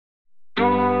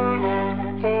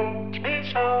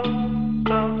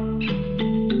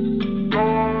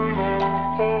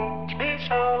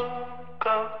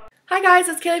guys,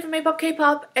 it's Kailey from Made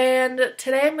K-Pop, and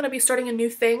today I'm going to be starting a new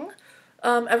thing.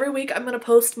 Every week I'm going to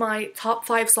post my top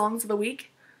 5 songs of the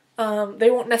week. They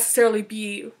won't necessarily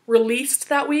be released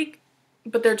that week,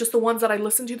 but they're just the ones that I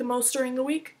listen to the most during the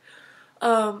week.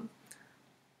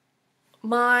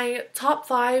 My top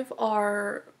 5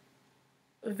 are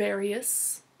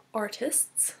various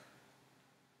artists.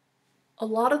 A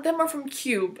lot of them are from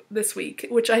Cube this week,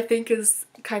 which I think is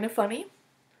kind of funny.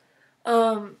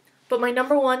 But my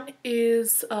number 1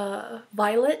 is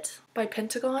Violet by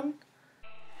Pentagon.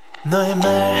 너의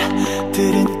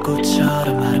말들은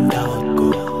꽃처럼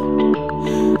아름다웠고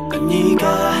그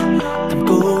네가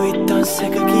담고 있던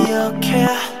색을 기억해.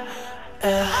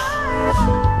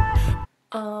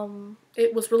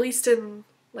 It was released in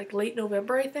like late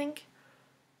November, I think.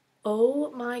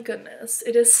 Oh my goodness.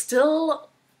 It is still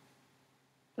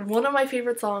one of my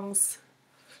favorite songs.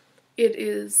 It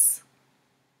is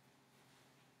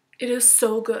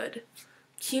so good.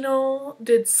 Kino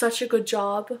did such a good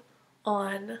job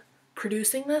on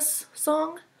producing this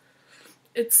song.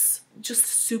 It's just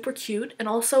super cute, and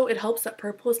also it helps that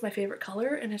purple is my favorite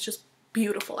color, and it's just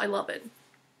beautiful. I love it.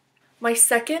 My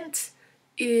second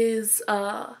is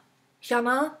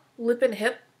Hyuna, Lip and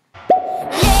Hip.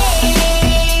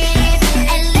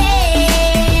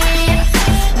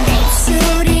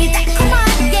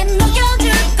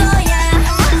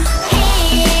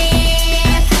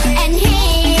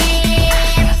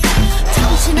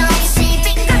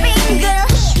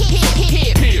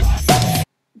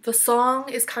 The song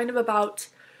is kind of about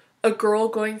a girl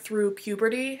going through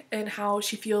puberty and how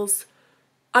she feels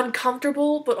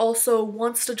uncomfortable but also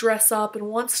wants to dress up and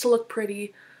wants to look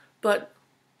pretty, but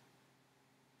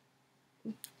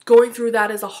going through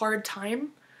that is a hard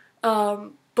time,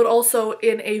 but also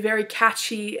in a very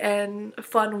catchy and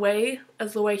fun way,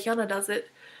 as the way Hyuna does it.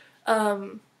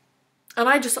 And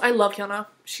I love Hyuna.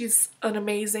 She's an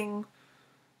amazing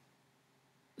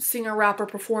singer, rapper,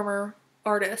 performer,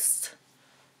 artist.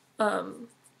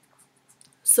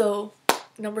 So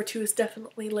number 2 is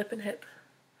definitely Lip and Hip.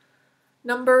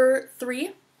 Number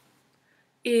 3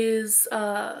 is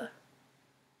the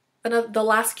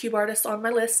last Cube artist on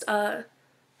my list. Her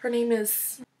name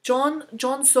is Jeon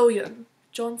Soyeon.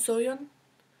 Jeon Soyeon.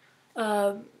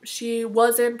 She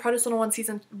was in Project 101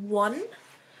 season 1.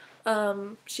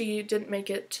 She didn't make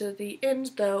it to the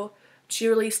end though. She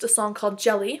released a song called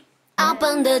Jelly. Up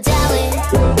on the jelly,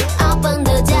 up on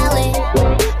the jelly,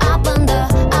 up on the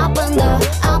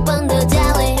jelly, up on the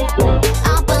jelly,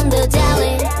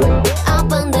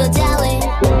 up on the jelly,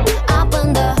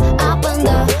 up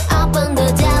on the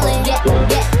jelly.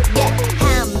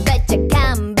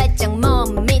 한 발짝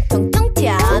몸이 통통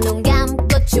튀어 눈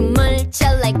감고 춤을 춰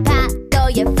like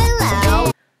파도의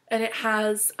pillow. And it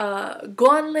has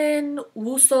Gwanlin,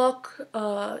 Woosuk,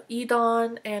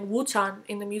 E'Dawn, and Woo-chan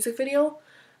in the music video.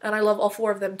 And I love all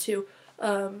 4 of them too.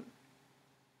 But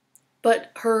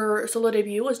her solo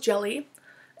debut was Jelly,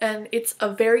 and it's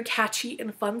a very catchy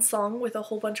and fun song with a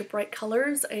whole bunch of bright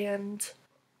colors, and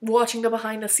watching the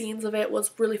behind the scenes of it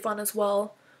was really fun as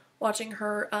well. Watching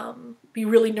her be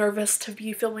really nervous to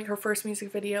be filming her first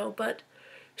music video, but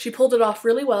she pulled it off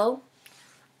really well.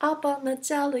 Up on the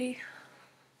jelly.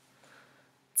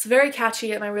 It's very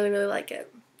catchy and I really like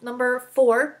it. Number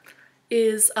 4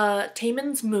 is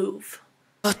Taemin's Move.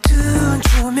 어두운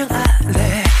조명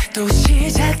아래 또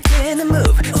시작되는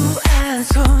move 우아한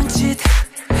손짓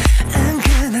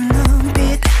은근한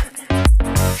눈빛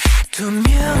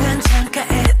투명한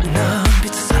창가에 넌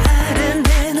비춰서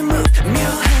아른대는 move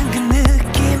묘한 그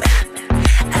느낌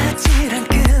아찔한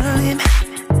끌림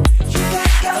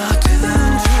어두운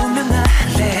조명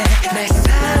아래 날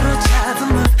사로잡은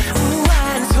move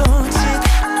우아한 손짓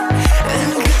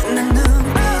은근한 눈빛.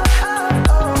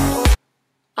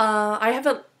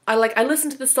 I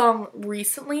listened to the song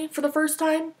recently for the first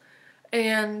time,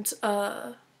 and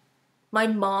my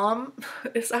mom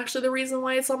is actually the reason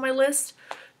why it's on my list,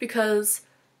 because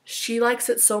she likes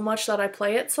it so much that I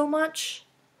play it so much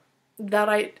that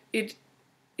it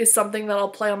is something that I'll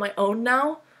play on my own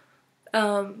now.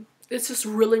 It's just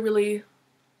really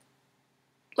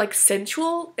like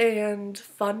sensual and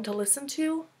fun to listen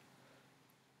to,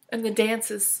 and the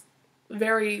dance is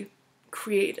very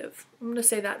creative. I'm gonna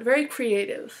say that. Very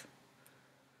creative.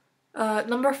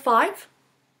 Number 5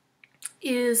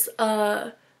 is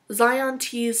Zion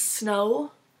T's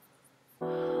Snow.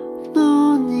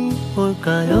 눈이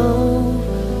올까요?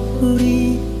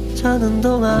 우리 자는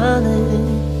동안에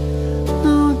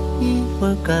눈이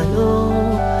올까요?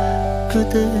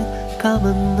 그대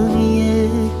감은 눈 위에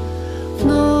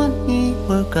눈이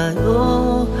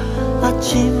올까요?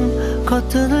 아침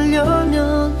커튼을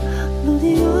열면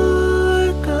눈이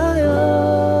올까요?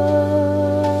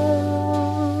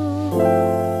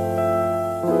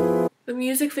 The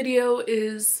music video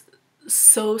is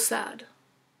so sad.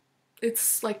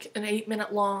 It's like an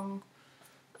 8-minute long.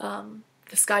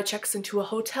 This guy checks into a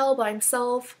hotel by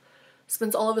himself,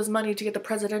 spends all of his money to get the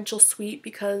presidential suite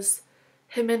because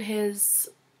him and his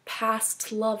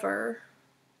past lover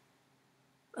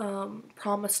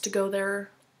promised to go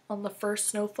there on the first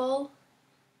snowfall.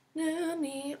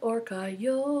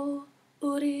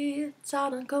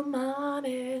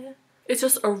 It's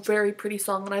just a very pretty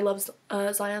song, and I love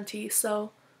Zion T,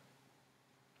 so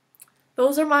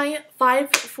those are my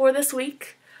 5 for this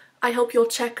week. I hope you'll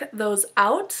check those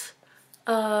out.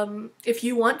 If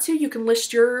you want to, you can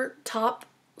list your top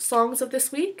songs of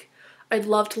this week. I'd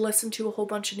love to listen to a whole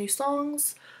bunch of new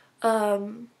songs.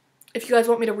 If you guys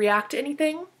want me to react to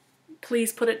anything,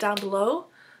 please put it down below.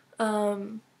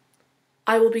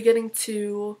 I will be getting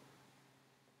to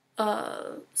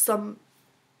some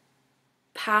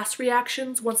past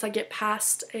reactions once I get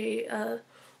past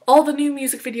all the new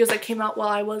music videos that came out while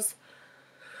I was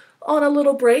on a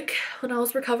little break when I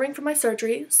was recovering from my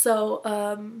surgery. So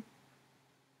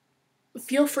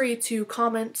feel free to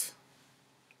comment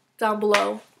down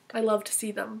below. I love to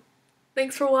see them.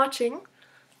 Thanks for watching.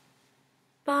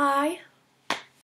 Bye.